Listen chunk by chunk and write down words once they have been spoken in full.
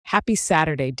Happy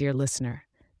Saturday, dear listener.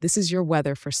 This is your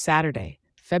weather for Saturday,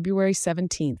 February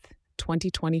 17th,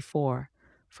 2024,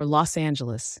 for Los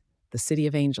Angeles, the City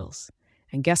of Angels.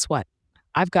 And guess what?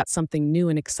 I've got something new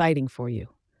and exciting for you.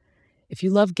 If you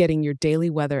love getting your daily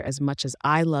weather as much as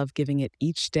I love giving it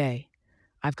each day,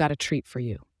 I've got a treat for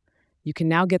you. You can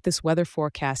now get this weather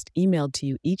forecast emailed to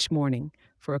you each morning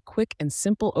for a quick and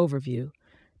simple overview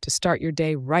to start your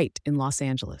day right in Los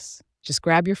Angeles. Just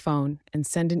grab your phone and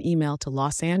send an email to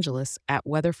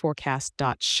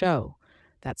losangeles@weatherforecast.show.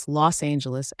 That's Los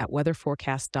Angeles at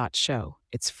weatherforecast.show.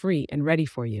 It's free and ready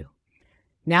for you.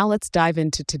 Now let's dive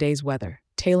into today's weather,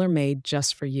 tailor-made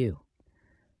just for you.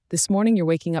 This morning you're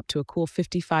waking up to a cool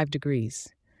 55 degrees.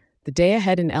 The day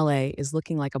ahead in LA is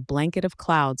looking like a blanket of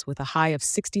clouds with a high of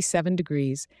 67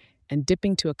 degrees and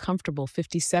dipping to a comfortable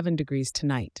 57 degrees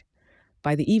tonight.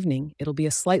 By the evening, it'll be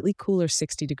a slightly cooler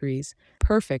 60 degrees,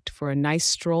 perfect for a nice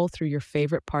stroll through your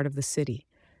favorite part of the city,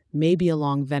 maybe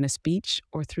along Venice Beach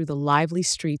or through the lively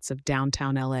streets of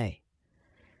downtown LA.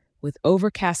 With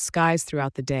overcast skies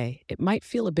throughout the day, it might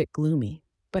feel a bit gloomy,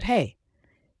 but hey,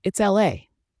 it's LA.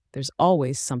 There's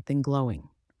always something glowing.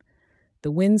 The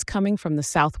wind's coming from the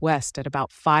southwest at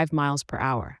about 5 miles per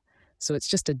hour, so it's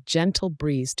just a gentle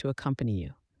breeze to accompany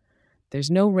you.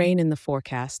 There's no rain in the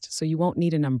forecast, so you won't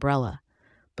need an umbrella.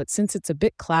 But since it's a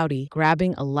bit cloudy,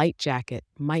 grabbing a light jacket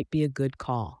might be a good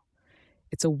call.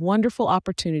 It's a wonderful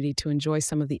opportunity to enjoy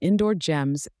some of the indoor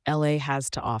gems LA has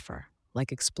to offer, like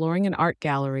exploring an art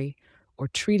gallery or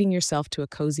treating yourself to a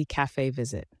cozy cafe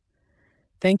visit.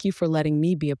 Thank you for letting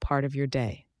me be a part of your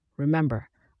day. Remember,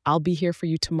 I'll be here for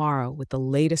you tomorrow with the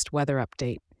latest weather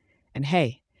update. And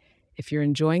hey, if you're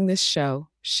enjoying this show,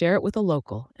 share it with a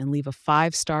local and leave a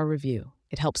 5-star review.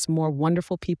 It helps more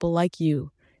wonderful people like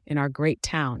you in our great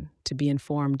town to be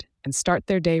informed and start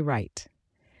their day right.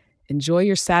 Enjoy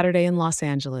your Saturday in Los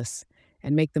Angeles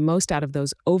and make the most out of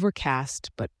those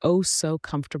overcast but oh so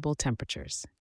comfortable temperatures.